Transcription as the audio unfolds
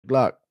Good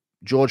luck.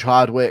 George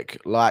Hardwick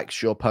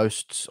likes your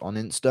posts on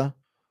Insta.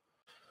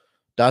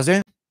 Does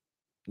he?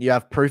 You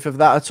have proof of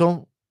that at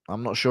all?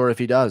 I'm not sure if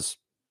he does.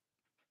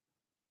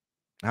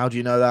 How do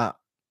you know that?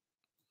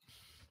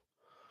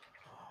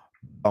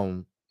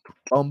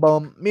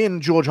 Me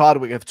and George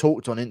Hardwick have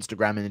talked on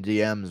Instagram in the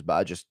DMs, but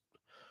I just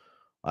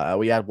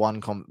we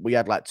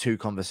had like 2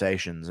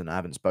 conversations, and I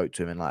haven't spoke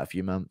to him in like a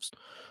few months.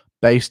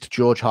 Based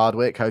George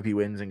Hardwick, hope he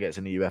wins and gets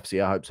in the UFC.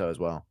 I hope so as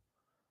well.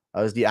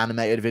 That was the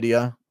animated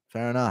video.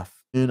 Fair enough.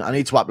 I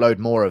need to upload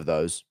more of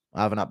those.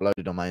 I haven't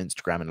uploaded on my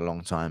Instagram in a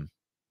long time.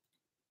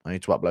 I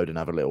need to upload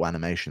another little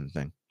animation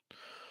thing.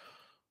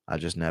 I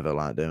just never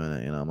like doing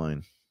it, you know what I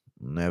mean?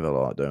 Never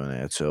like doing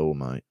it at all,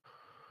 mate.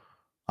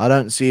 I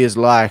don't see his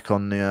like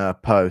on the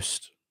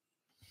post.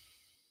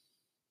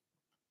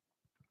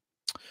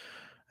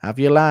 Have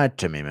you lied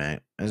to me,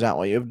 mate? Is that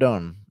what you've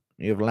done?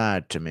 You've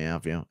lied to me,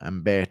 have you?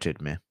 And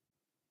baited me.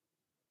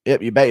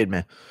 Yep, you baited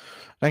me.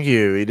 Thank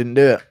you. You didn't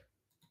do it.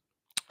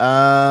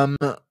 I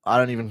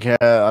don't even care.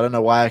 I don't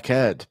know why I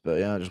cared, but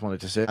yeah, I just wanted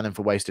to see. And then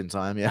for wasting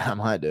time, yeah, I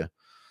might do.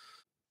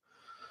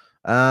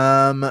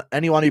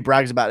 Anyone who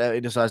brags about it,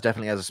 he decides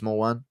definitely has a small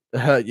one.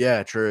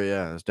 Yeah, true.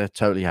 Yeah, that's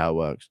totally how it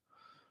works.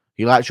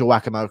 He likes your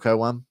Wakamoko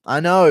one. I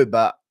know,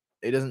 but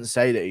it doesn't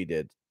say that he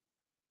did,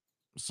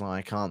 so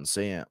I can't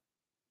see it.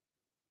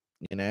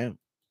 You know,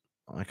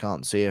 I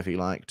can't see if he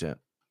liked it.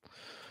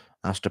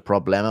 That's the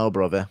problemo,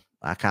 brother.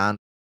 I can't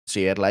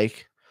see it,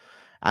 like.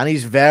 And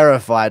he's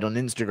verified on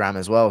Instagram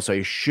as well, so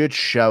he should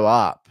show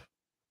up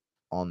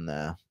on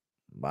there.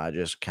 But I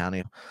just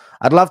can't.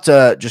 I'd love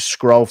to just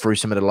scroll through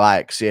some of the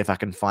likes, see if I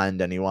can find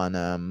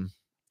anyone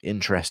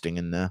interesting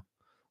in there.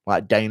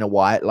 Like Dana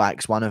White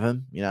likes one of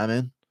them. You know what I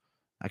mean?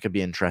 That could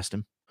be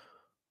interesting.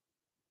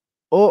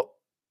 Oh,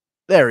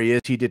 there he is.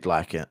 He did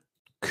like it.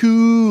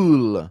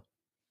 Cool.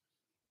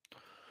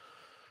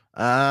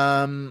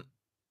 I'm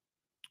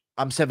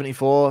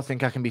 74.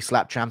 Think I can be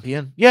slap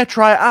champion? Yeah,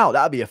 try it out.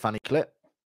 That'd be a funny clip.